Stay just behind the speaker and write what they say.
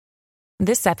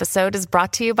This episode is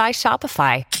brought to you by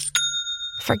Shopify.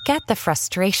 Forget the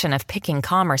frustration of picking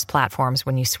commerce platforms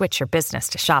when you switch your business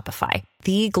to Shopify,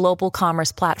 the global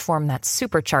commerce platform that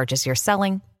supercharges your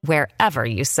selling wherever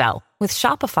you sell. With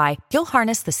Shopify, you'll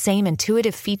harness the same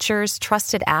intuitive features,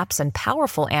 trusted apps, and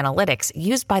powerful analytics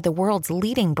used by the world's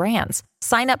leading brands.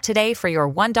 Sign up today for your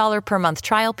 $1 per month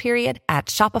trial period at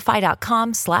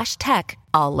shopify.com/tech,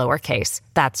 all lowercase.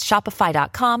 That's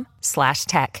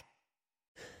shopify.com/tech.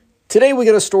 Today we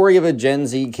get a story of a Gen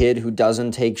Z kid who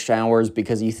doesn't take showers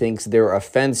because he thinks they're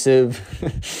offensive.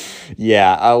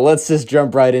 Let's just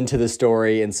jump right into the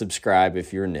story and subscribe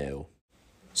if you're new.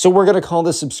 So we're going to call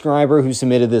the subscriber who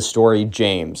submitted this story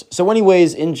James. So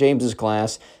anyways, in James's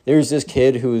class, there's this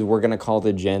kid who we're going to call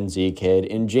the Gen Z kid.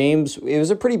 And James, it was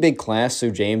a pretty big class, so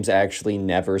James actually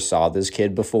never saw this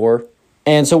kid before.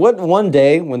 And so one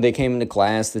day when they came into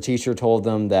class, the teacher told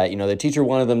them that, the teacher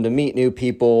wanted them to meet new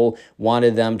people,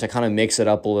 wanted them to kind of mix it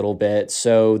up a little bit,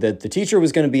 so that the teacher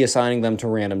was going to be assigning them to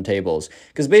random tables.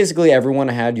 Because basically everyone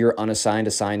had your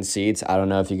assigned seats. I don't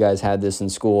know if you guys had this in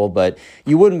school, but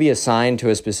you wouldn't be assigned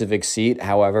to a specific seat.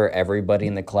 However, everybody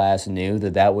in the class knew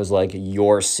that that was like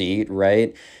your seat,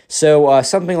 right? So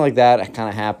something like that kind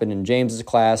of happened in James's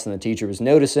class, and the teacher was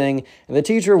noticing, and the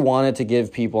teacher wanted to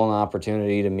give people an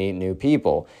opportunity to meet new people.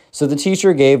 So the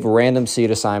teacher gave random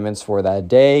seat assignments for that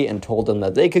day and told them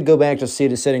that they could go back to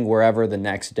sitting wherever the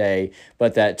next day,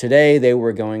 but that today they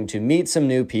were going to meet some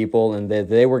new people and that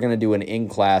they were going to do an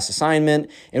in-class assignment,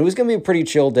 and it was going to be a pretty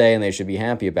chill day and they should be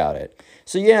happy about it.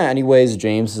 So anyways,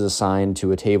 James is assigned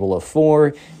to a table of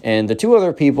 4, and the 2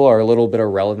 other people are a little bit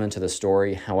irrelevant to the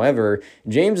story. However,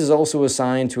 James is also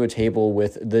assigned to a table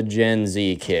with the Gen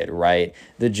Z kid, right?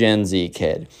 The Gen Z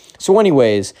kid. So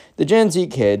anyways, the Gen Z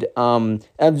kid,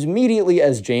 immediately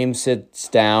as James sits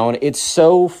down, it's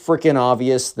so freaking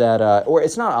obvious that, or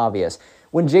it's not obvious.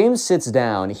 When James sits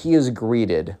down, he is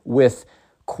greeted with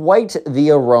quite the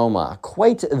aroma,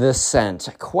 quite the scent,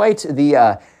 quite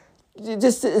the,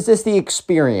 just the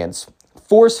experience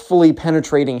forcefully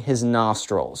penetrating his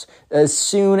nostrils. As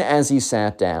soon as he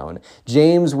sat down,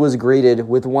 James was greeted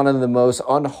with one of the most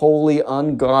unholy,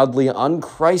 ungodly,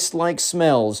 unchristlike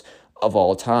smells of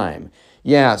all time.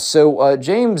 So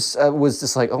James was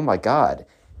just like, oh my God,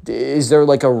 is there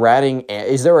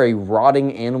a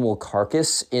rotting animal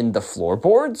carcass in the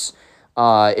floorboards?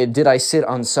 Did I sit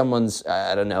on someone's,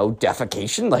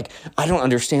 defecation? Like, I don't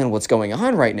understand what's going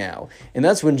on right now. And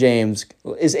that's when James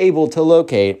is able to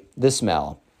locate the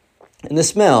smell. And the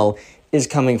smell is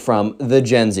coming from the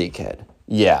Gen Z kid.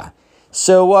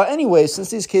 So anyway, since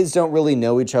these kids don't really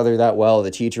know each other that well, the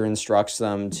teacher instructs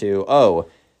them to,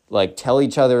 tell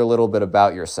each other a little bit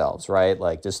about yourselves, right?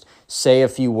 Like, just say a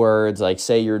few words, like,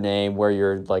 say your name, where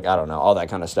you're, all that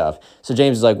kind of stuff. So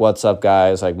James is like, what's up,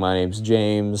 guys? Like, my name's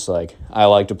James. Like, I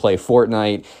like to play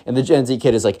Fortnite. And the Gen Z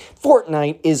kid is like,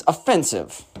 Fortnite is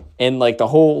offensive. And, the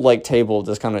whole, table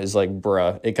just kind of is like,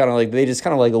 bruh. It kind of, they just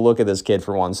kind of, look at this kid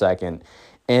for 1 second.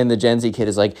 And the Gen Z kid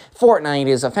is like, Fortnite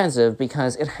is offensive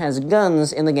because it has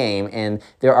guns in the game, and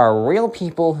there are real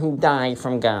people who die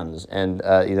from guns. And,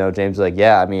 James is like,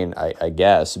 I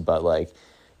guess, but,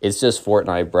 it's just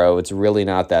Fortnite, bro. It's really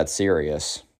not that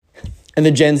serious. And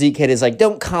the Gen Z kid is like,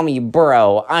 don't call me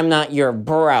bro. I'm not your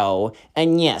bro.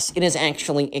 And yes, it is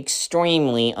actually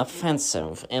extremely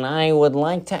offensive. And I would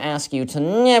like to ask you to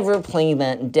never play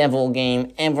that devil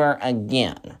game ever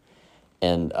again.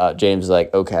 And James is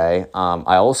like, okay,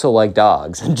 I also like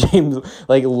dogs. And James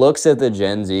looks at the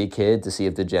Gen Z kid to see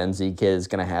if the Gen Z kid is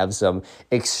going to have some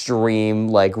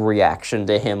extreme reaction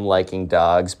to him liking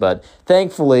dogs. But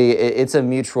thankfully, it's a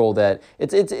mutual they're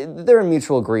in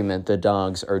mutual agreement that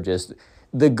dogs are just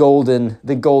the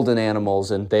golden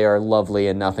animals, and they are lovely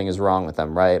and nothing is wrong with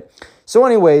them, right? So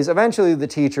anyways, eventually the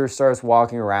teacher starts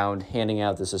walking around handing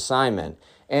out this assignment.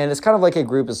 And it's kind of like a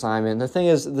group assignment. The thing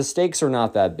is, the stakes are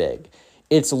not that big.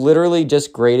 It's literally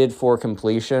just graded for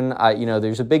completion.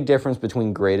 There's a big difference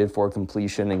between graded for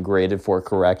completion and graded for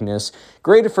correctness.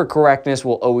 Graded for correctness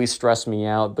will always stress me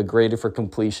out, but graded for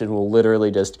completion will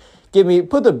literally just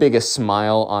put the biggest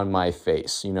smile on my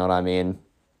face. You know what I mean?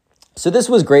 So this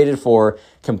was graded for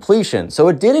completion. So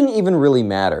it didn't even really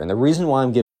matter. And the reason why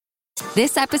I'm giving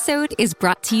This episode is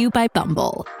brought to you by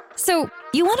Bumble. So,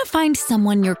 you want to find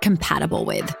someone you're compatible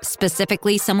with,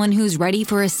 specifically someone who's ready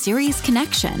for a serious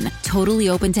connection, totally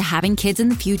open to having kids in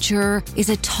the future, is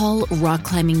a tall,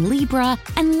 rock-climbing Libra,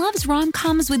 and loves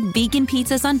rom-coms with vegan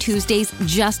pizzas on Tuesdays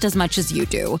just as much as you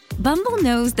do. Bumble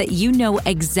knows that you know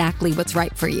exactly what's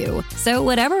right for you. So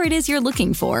whatever it is you're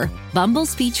looking for,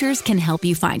 Bumble's features can help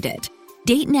you find it.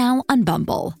 Date now on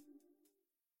Bumble.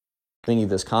 giving you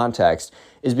this context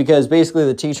is because basically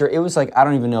the teacher, it was like, I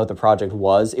don't even know what the project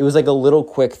was. It was like a little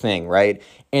quick thing, right?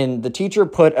 And the teacher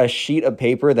put a sheet of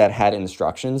paper that had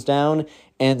instructions down.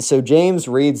 And so James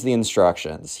reads the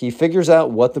instructions. He figures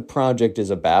out what the project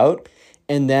is about.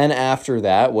 And then after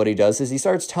that, what he does is he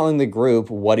starts telling the group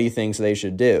what he thinks they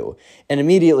should do. And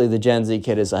immediately the Gen Z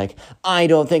kid is like, I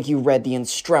don't think you read the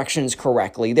instructions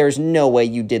correctly. There's no way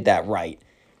you did that right.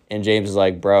 And James is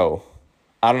like, bro,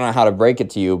 I don't know how to break it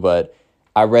to you, but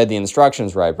I read the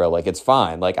instructions right, bro. Like, it's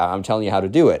fine. Like, I'm telling you how to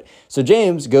do it. So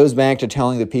James goes back to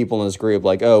telling the people in his group,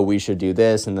 like, oh, we should do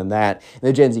this and then that. And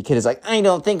the Gen Z kid is like, I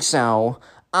don't think so.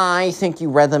 I think you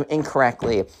read them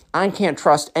incorrectly. I can't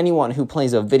trust anyone who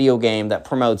plays a video game that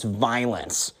promotes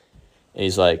violence. And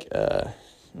he's like,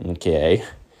 okay.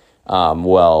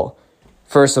 Well,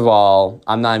 first of all,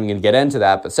 I'm not even going to get into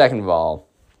that. But second of all,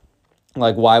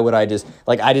 like, why would I just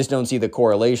don't see the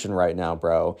correlation right now,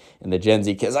 bro. And the Gen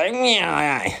Z kid's like,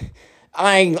 yeah,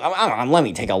 let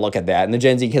me take a look at that. And the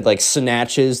Gen Z kid, like,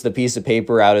 snatches the piece of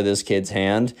paper out of this kid's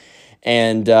hand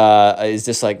and is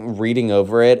just, like, reading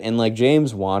over it. And, like,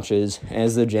 James watches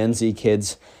as the Gen Z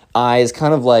kid's eyes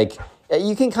kind of, like,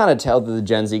 you can kind of tell that the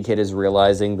Gen Z kid is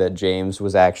realizing that James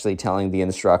was actually telling the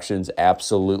instructions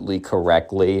absolutely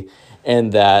correctly.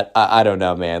 And that, I don't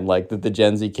know, man, like that the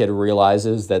Gen Z kid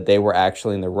realizes that they were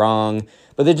actually in the wrong.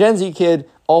 But the Gen Z kid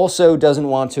also doesn't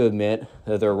want to admit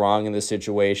that they're wrong in this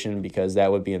situation because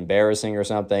that would be embarrassing or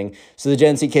something. So the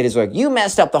Gen Z kid is like, you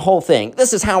messed up the whole thing.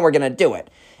 This is how we're going to do it.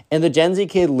 And the Gen Z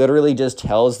kid literally just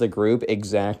tells the group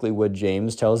exactly what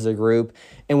James tells the group.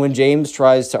 And when James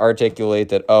tries to articulate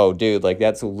that, oh, dude, like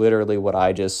that's literally what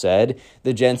I just said,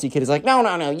 the Gen Z kid is like,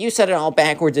 no, you said it all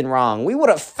backwards and wrong. We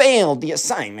would have failed the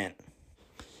assignment.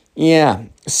 Yeah,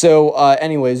 so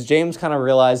anyways, James kind of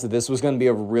realized that this was going to be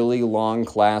a really long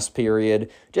class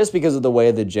period just because of the way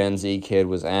the Gen Z kid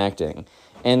was acting.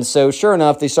 And so sure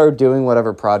enough, they started doing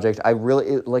whatever project.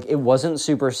 It wasn't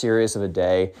super serious of a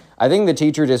day. I think the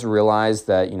teacher just realized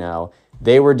that,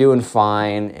 they were doing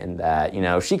fine and that,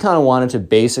 she kind of wanted to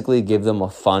basically give them a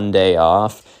fun day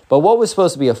off. But what was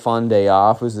supposed to be a fun day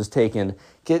off was just taken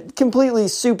completely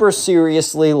super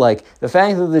seriously. Like the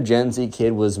fact that the Gen Z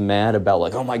kid was mad about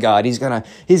like, oh my God, he's gonna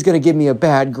give me a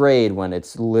bad grade when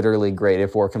it's literally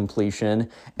graded for completion,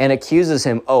 and accuses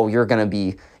him, oh,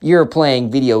 you're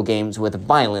playing video games with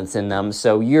violence in them,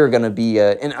 so you're gonna be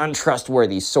an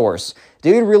untrustworthy source.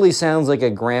 Dude really sounds like a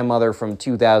grandmother from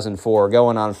 2004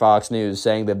 going on Fox News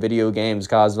saying that video games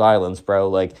cause violence, bro.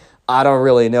 Like, I don't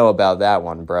really know about that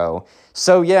one, bro.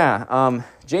 So yeah,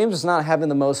 James is not having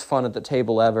the most fun at the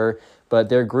table ever, but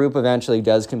their group eventually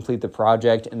does complete the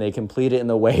project, and they complete it in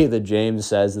the way that James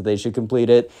says that they should complete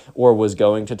it, or was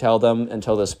going to tell them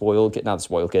until the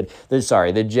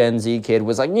Gen Z kid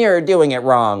was like, you're doing it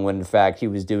wrong, when in fact he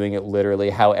was doing it literally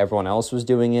how everyone else was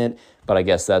doing it, but I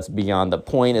guess that's beyond the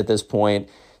point at this point.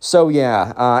 So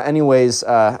yeah,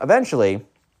 eventually,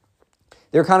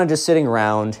 they're kind of just sitting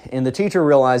around, and the teacher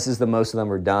realizes that most of them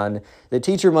are done. The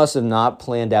teacher must have not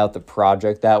planned out the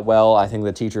project that well. I think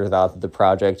the teacher thought that the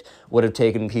project would have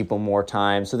taken people more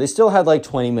time, so they still had like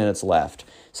 20 minutes left.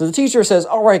 So the teacher says,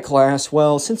 all right, class,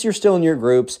 well, since you're still in your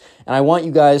groups, and I want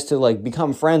you guys to like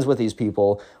become friends with these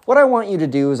people, what I want you to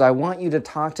do is I want you to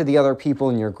talk to the other people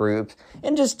in your group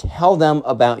and just tell them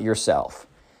about yourself.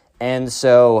 And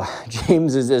so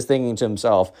James is just thinking to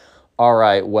himself, all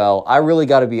right, well, I really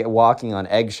got to be walking on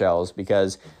eggshells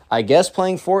because I guess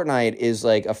playing Fortnite is,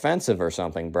 like, offensive or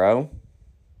something, bro.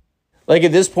 Like,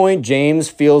 at this point, James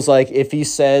feels like if he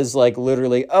says, like,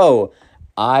 literally, oh,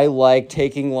 I like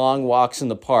taking long walks in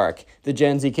the park, the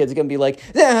Gen Z kids are going to be like,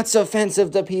 that's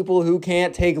offensive to people who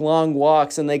can't take long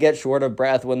walks and they get short of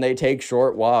breath when they take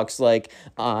short walks. Like,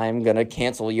 I'm going to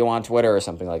cancel you on Twitter or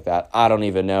something like that. I don't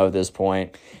even know at this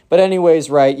point. But anyways,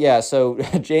 right, yeah, so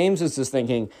James is just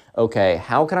thinking, okay,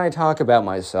 how can I talk about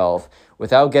myself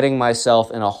without getting myself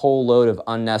in a whole load of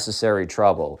unnecessary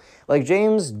trouble? Like,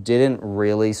 James didn't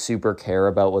really super care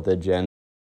about what the Gen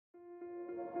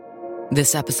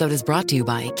This episode is brought to you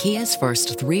by Kia's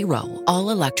first 3-row,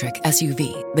 all-electric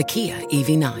SUV, the Kia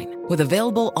EV9. With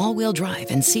available all-wheel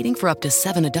drive and seating for up to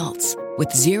 7 adults.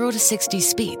 With 0 to 60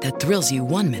 speed that thrills you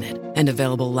 1 minute and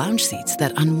available lounge seats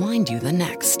that unwind you the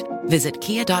next. Visit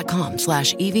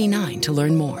kia.com/EV9 to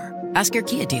learn more. Ask your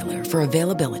Kia dealer for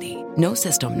availability. No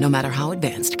system, no matter how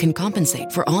advanced, can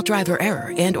compensate for all driver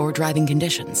error and or driving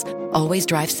conditions. Always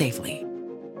drive safely.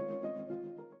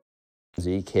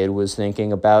 Z kid was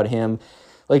thinking about him.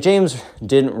 like, James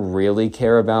didn't really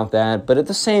care about that, but at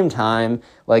the same time,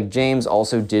 like, James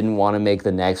also didn't want to make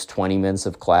the next 20 minutes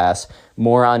of class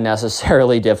more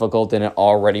unnecessarily difficult than it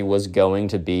already was going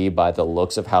to be by the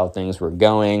looks of how things were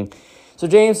going. So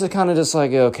James is kind of just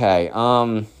like, okay,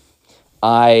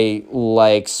 I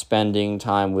like spending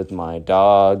time with my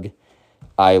dog.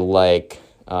 I like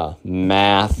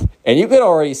math. And you could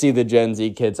already see the Gen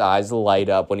Z kid's eyes light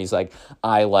up when he's like,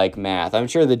 I like math. I'm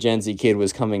sure the Gen Z kid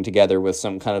was coming together with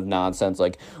some kind of nonsense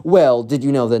like, well, did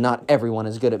you know that not everyone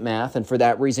is good at math, and for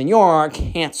that reason you're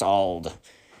canceled?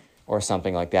 Or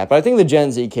something like that. But I think the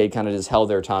Gen Z kid kind of just held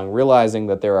their tongue, realizing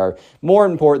that there are more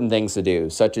important things to do,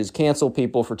 such as cancel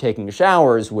people for taking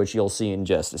showers, which you'll see in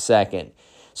just a second.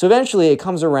 So eventually it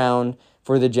comes around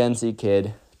for the Gen Z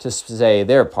kid to say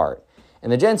their part.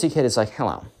 And the Gen Z kid is like,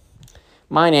 hello,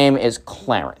 my name is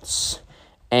Clarence.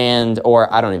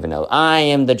 Or I don't even know, I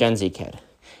am the Gen Z kid.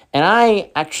 And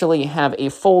I actually have a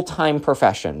full-time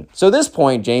profession. So at this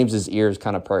point, James's ears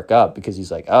kind of perk up because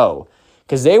he's like, oh,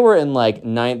 because they were in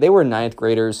ninth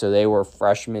graders, so they were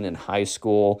freshmen in high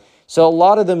school. So a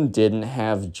lot of them didn't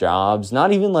have jobs,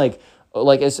 not even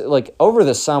it's like over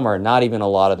the summer, not even a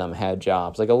lot of them had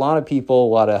jobs. Like a lot of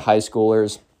high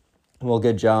schoolers will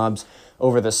get jobs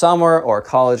over the summer, or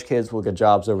college kids will get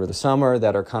jobs over the summer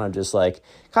that are kind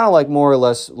of more or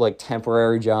less like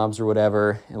temporary jobs or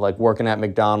whatever, like working at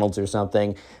McDonald's or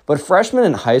something. But freshmen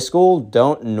in high school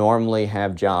don't normally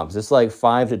have jobs. It's like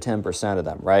 5 to 10% of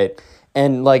them, right?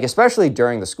 And like, especially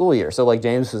during the school year. So like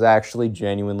James was actually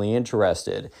genuinely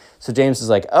interested. So James is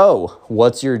like, oh,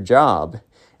 what's your job?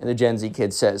 And the Gen Z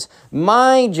kid says,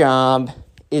 my job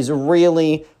is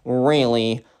really,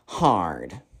 really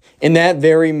hard. In that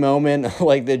very moment,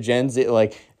 like the Gen Z,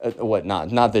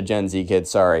 not the Gen Z kid,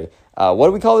 sorry. What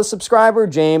do we call the subscriber?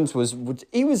 James was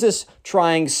just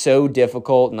trying so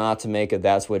difficult not to make a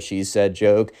that's what she said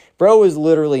joke. Bro was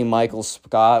literally Michael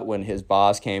Scott when his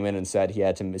boss came in and said he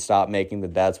had to stop making the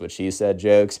that's what she said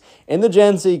jokes. And the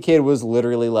Gen Z kid was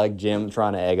literally like Jim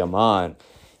trying to egg him on.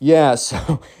 Yeah,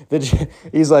 so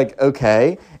he's like,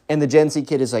 okay. And the Gen Z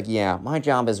kid is like, yeah, my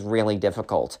job is really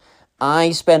difficult. I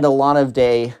spend a lot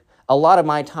of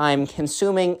my time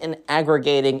consuming and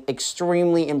aggregating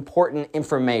extremely important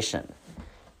information.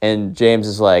 And James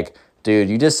is like, dude,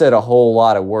 you just said a whole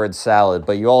lot of word salad,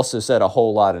 but you also said a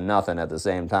whole lot of nothing at the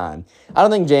same time. I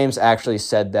don't think James actually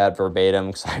said that verbatim,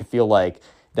 because I feel like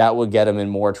that would get him in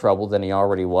more trouble than he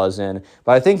already was in.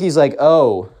 But I think he's like,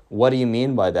 oh, what do you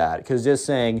mean by that? Because just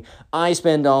saying, I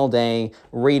spend all day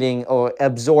reading or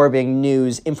absorbing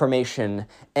news, information,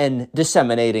 and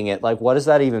disseminating it. Like, what does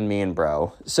that even mean,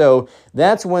 bro? So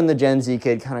that's when the Gen Z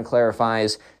kid kind of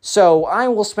clarifies, so I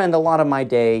will spend a lot of my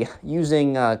day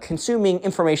consuming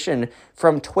information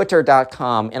from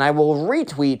Twitter.com, and I will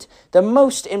retweet the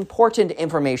most important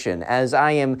information as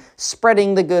I am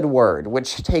spreading the good word,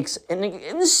 which takes an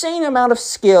insane amount of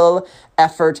skill,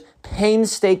 effort,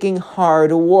 painstaking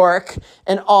hard work,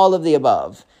 and all of the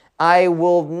above. I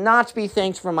will not be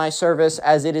thanked for my service,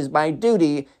 as it is my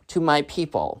duty to my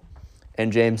people.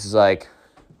 And James is like,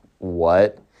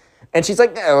 what? And she's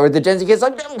like, or the Gen Z kid's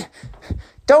like,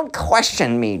 don't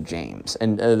question me, James.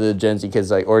 And the Gen Z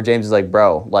kid's like, or James is like,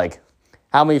 bro, like,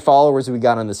 how many followers have we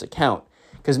got on this account?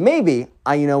 Because maybe,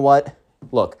 you know what?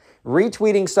 Look,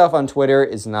 retweeting stuff on Twitter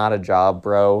is not a job,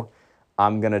 bro.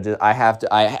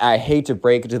 I hate to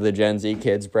break it to the Gen Z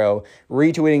kids, bro.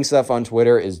 Retweeting stuff on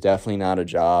Twitter is definitely not a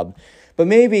job. But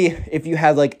maybe if you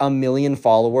had like 1 million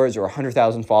followers or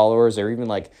 100,000 followers or even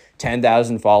like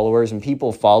 10,000 followers and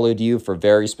people followed you for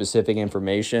very specific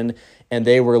information and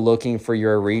they were looking for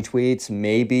your retweets,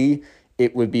 maybe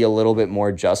it would be a little bit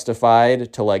more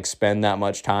justified to like spend that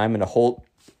much time and to hold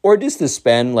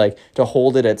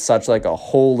it at such like a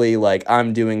holy, like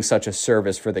I'm doing such a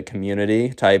service for the community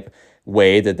type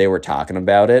way that they were talking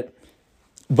about it.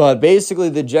 But basically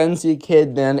the Gen Z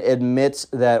kid then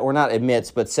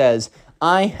says,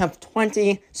 I have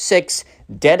 26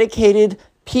 dedicated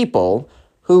people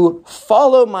who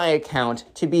follow my account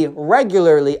to be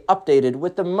regularly updated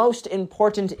with the most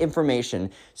important information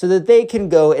so that they can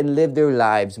go and live their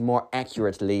lives more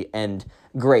accurately and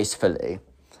gracefully.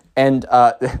 And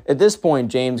at this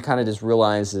point, James kind of just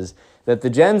realizes that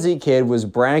the Gen Z kid was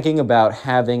bragging about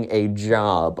having a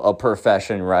job, a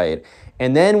profession, right?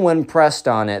 And then when pressed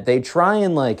on it, they try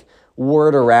and like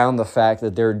word around the fact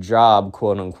that their job,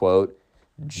 quote unquote,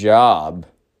 job.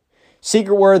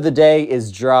 Secret word of the day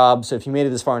is job. So if you made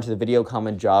it this far into the video,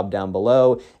 comment job down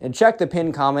below and check the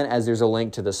pinned comment as there's a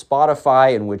link to the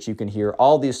Spotify in which you can hear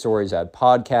all these stories at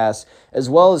podcasts, as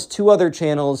well as 2 other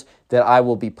channels that I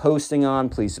will be posting on.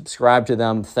 Please subscribe to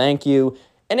them. Thank you.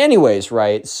 And anyways,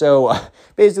 right, so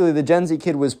basically the Gen Z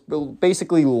kid was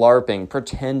basically LARPing,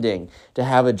 pretending to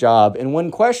have a job. And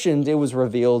when questioned, it was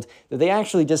revealed that they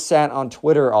actually just sat on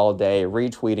Twitter all day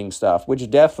retweeting stuff, which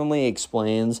definitely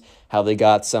explains how they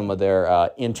got some of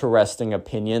their interesting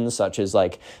opinions, such as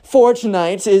like,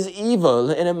 Fortnite is evil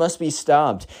and it must be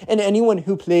stopped. And anyone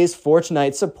who plays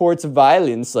Fortnite supports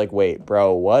violence. Like, wait,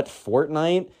 bro, what?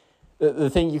 Fortnite? The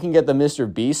thing you can get the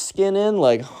Mr. Beast skin in?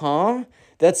 Like, huh?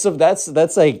 That's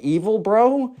like evil,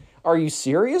 bro? Are you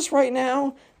serious right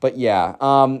now? But yeah,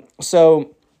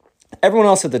 so everyone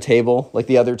else at the table, like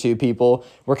the other two people,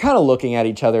 were kind of looking at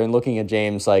each other and looking at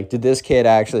James like, did this kid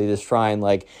actually just try and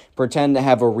like pretend to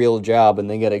have a real job and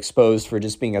then get exposed for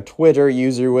just being a Twitter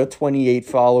user with 28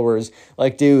 followers?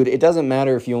 Like, dude, it doesn't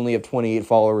matter if you only have 28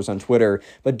 followers on Twitter,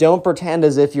 but don't pretend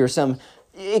as if you're some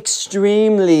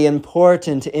extremely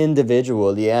important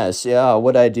individual. Yes, yeah,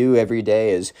 what I do every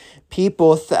day is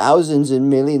people, thousands and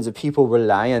millions of people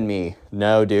rely on me.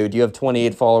 No, dude, you have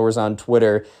 28 followers on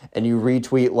Twitter and you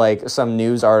retweet like some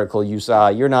news article you saw.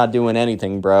 You're not doing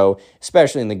anything, bro,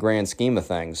 especially in the grand scheme of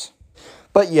things.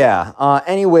 But yeah,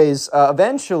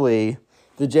 eventually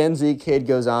the Gen Z kid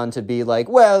goes on to be like,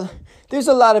 well, there's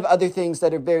a lot of other things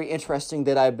that are very interesting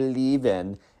that I believe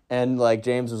in. And like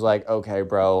James was like, okay,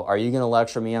 bro, are you going to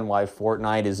lecture me on why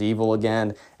Fortnite is evil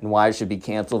again and why I should be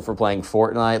canceled for playing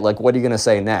Fortnite? Like, what are you going to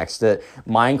say next? That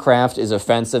Minecraft is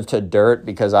offensive to dirt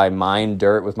because I mine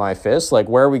dirt with my fists? Like,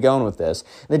 where are we going with this?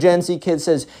 The Gen Z kid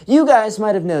says, you guys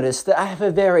might have noticed that I have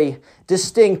a very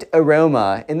distinct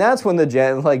aroma. And that's when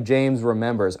James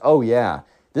remembers, oh yeah,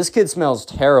 this kid smells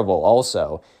terrible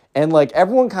also. And like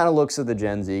everyone kind of looks at the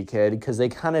Gen Z kid because they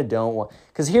kind of don't want,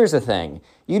 because here's the thing,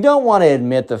 you don't want to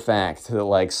admit the fact that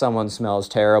like someone smells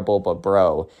terrible, but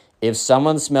bro, if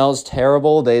someone smells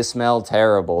terrible, they smell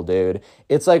terrible, dude.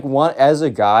 It's like as a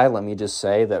guy, let me just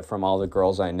say that from all the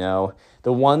girls I know,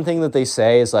 the one thing that they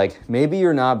say is like, maybe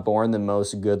you're not born the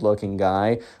most good looking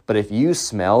guy, but if you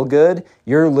smell good,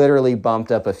 you're literally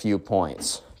bumped up a few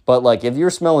points. But like if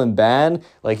you're smelling bad,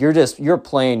 like you're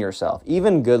playing yourself.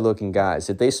 Even good-looking guys,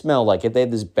 if they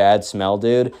have this bad smell,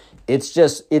 dude,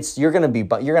 you're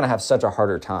gonna have such a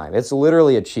harder time. It's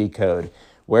literally a cheat code.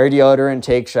 Wear deodorant,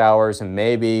 take showers, and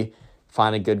maybe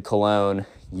find a good cologne.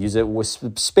 Use it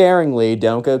sparingly.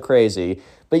 Don't go crazy.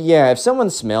 But yeah, if someone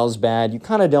smells bad, you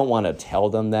kind of don't want to tell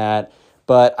them that.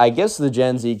 But I guess the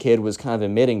Gen Z kid was kind of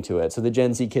admitting to it. So the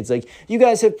Gen Z kid's like, you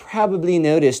guys have probably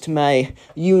noticed my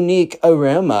unique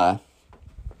aroma.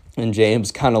 And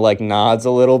James kind of like nods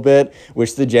a little bit,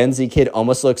 which the Gen Z kid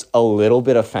almost looks a little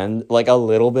bit offended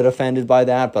by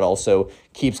that, but also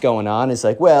keeps going on. It's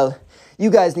like, well, you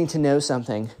guys need to know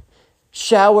something.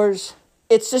 Showers,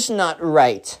 it's just not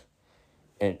right.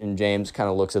 And James kind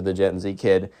of looks at the Gen Z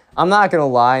kid. I'm not going to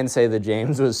lie and say that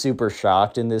James was super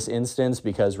shocked in this instance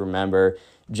because, remember,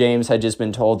 James had just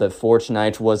been told that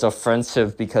Fortnite was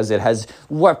offensive because it has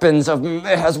weapons in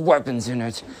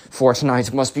it.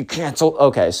 Fortnite must be canceled.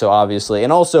 Okay, so obviously,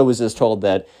 and also was just told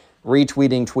that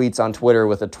retweeting tweets on Twitter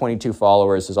with 22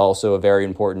 followers is also a very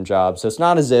important job. So it's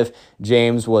not as if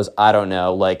James was, I don't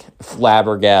know, like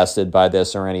flabbergasted by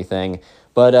this or anything.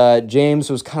 But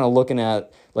James was kind of looking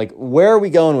at, like, where are we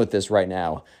going with this right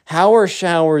now? How are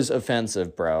showers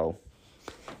offensive, bro?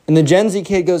 And the Gen Z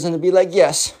kid goes in to be like,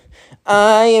 yes,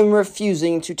 I am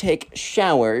refusing to take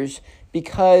showers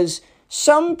because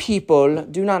some people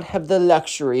do not have the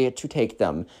luxury to take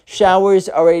them. Showers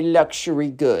are a luxury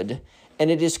good, and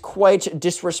it is quite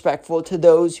disrespectful to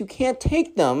those who can't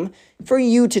take them for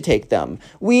you to take them.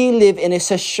 We live in a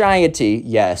society.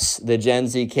 Yes, the Gen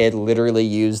Z kid literally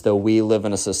used the "we live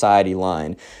in a society"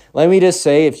 line. Let me just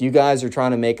say, if you guys are trying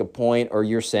to make a point or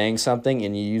you're saying something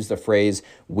and you use the phrase,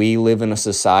 we live in a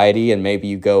society, and maybe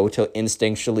you go to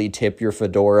instinctually tip your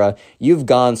fedora, you've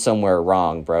gone somewhere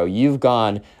wrong, bro. You've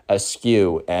gone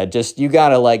askew. You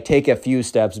gotta like take a few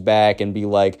steps back and be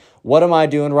like, what am I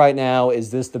doing right now? Is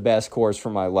this the best course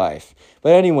for my life?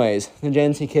 But anyways, the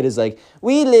Gen Z kid is like,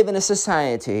 we live in a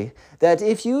society that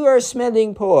if you are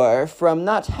smelling poor from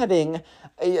not having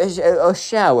a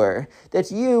shower,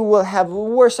 that you will have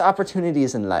worse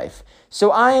opportunities in life. So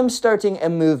I am starting a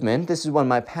movement, this is one of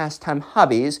my pastime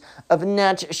hobbies, of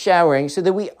not showering so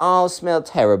that we all smell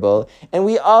terrible and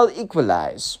we all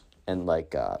equalize. And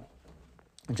like,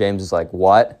 James is like,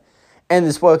 what? And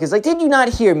this book is like, did you not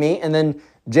hear me? And then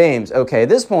James, okay, at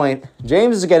this point,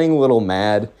 James is getting a little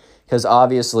mad because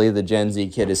obviously the Gen Z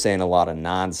kid is saying a lot of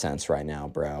nonsense right now,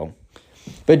 bro.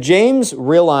 But James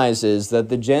realizes that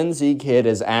the Gen Z kid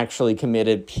has actually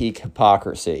committed peak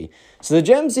hypocrisy. So the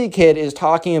Gen Z kid is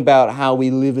talking about how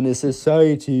we live in a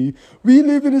society. We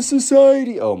live in a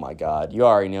society. Oh my God, you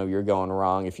already know you're going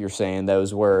wrong if you're saying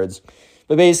those words.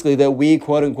 But basically that we,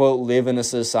 quote unquote, live in a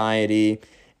society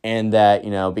and that,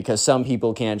 because some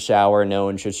people can't shower, no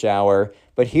one should shower.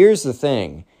 But here's the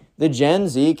thing. The Gen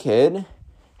Z kid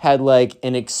had like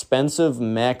an expensive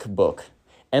MacBook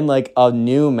and like a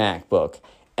new MacBook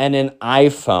and an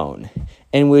iPhone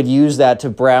and would use that to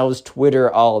browse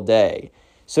Twitter all day.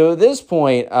 So at this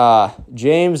point,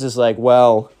 James is like,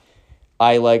 well,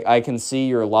 I can see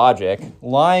your logic,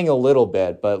 lying a little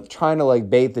bit, but trying to like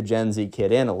bait the Gen Z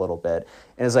kid in a little bit.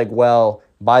 And it's like, well,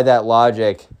 by that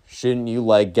logic, shouldn't you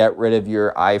like get rid of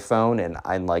your iPhone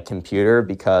and like computer?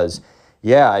 Because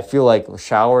yeah, I feel like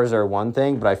showers are one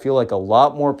thing, but I feel like a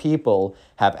lot more people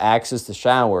have access to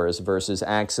showers versus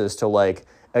access to like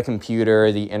a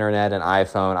computer, the internet, and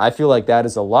iPhone. I feel like that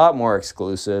is a lot more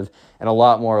exclusive and a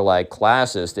lot more like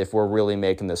classist if we're really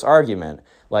making this argument.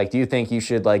 Like, do you think you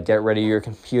should like get rid of your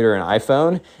computer and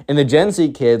iPhone? And the Gen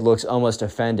Z kid looks almost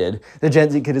offended. The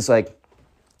Gen Z kid is like,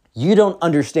 you don't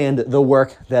understand the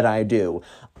work that I do.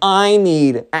 I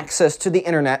need access to the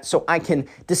internet so I can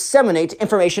disseminate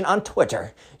information on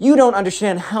Twitter. You don't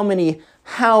understand how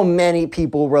many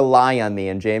people rely on me.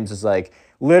 And James is like,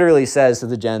 literally says to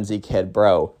the Gen Z kid,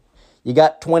 bro, you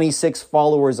got 26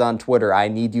 followers on Twitter. I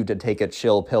need you to take a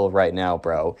chill pill right now,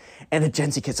 bro. And the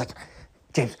Gen Z kid's like,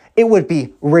 James, it would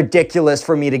be ridiculous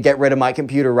for me to get rid of my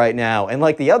computer right now. And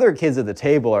like the other kids at the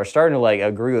table are starting to like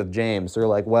agree with James. They're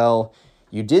like, well,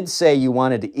 you did say you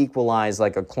wanted to equalize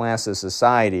like a class of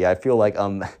society. I feel like,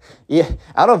 yeah,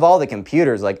 out of all the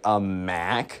computers, like a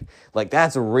Mac, like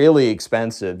that's really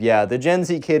expensive. Yeah, the Gen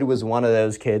Z kid was one of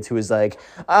those kids who was like,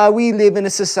 we live in a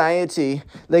society.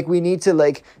 Like we need to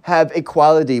like have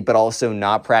equality, but also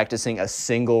not practicing a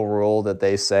single rule that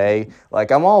they say.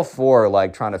 Like I'm all for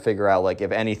like trying to figure out like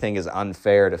if anything is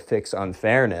unfair to fix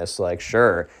unfairness, like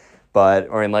sure.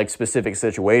 Or in like specific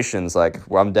situations, like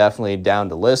where I'm definitely down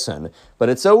to listen. But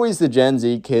it's always the Gen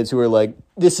Z kids who are like,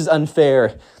 this is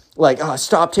unfair. Like,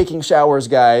 stop taking showers,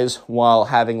 guys, while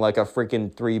having like a freaking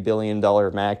 $3 billion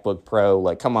MacBook Pro.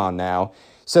 Like, come on now.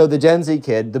 So the Gen Z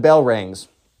kid, the bell rings.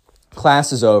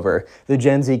 Class is over. The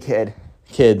Gen Z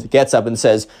kid gets up and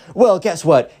says, well, guess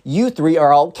what? You three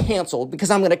are all canceled because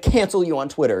I'm going to cancel you on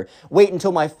Twitter. Wait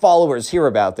until my followers hear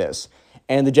about this.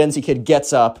 And the Gen Z kid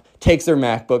gets up, takes their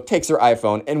MacBook, takes their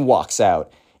iPhone, and walks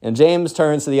out. And James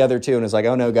turns to the other two and is like,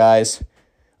 oh no, guys.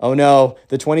 Oh no,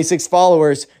 the 26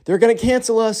 followers, they're going to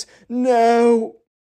cancel us. No.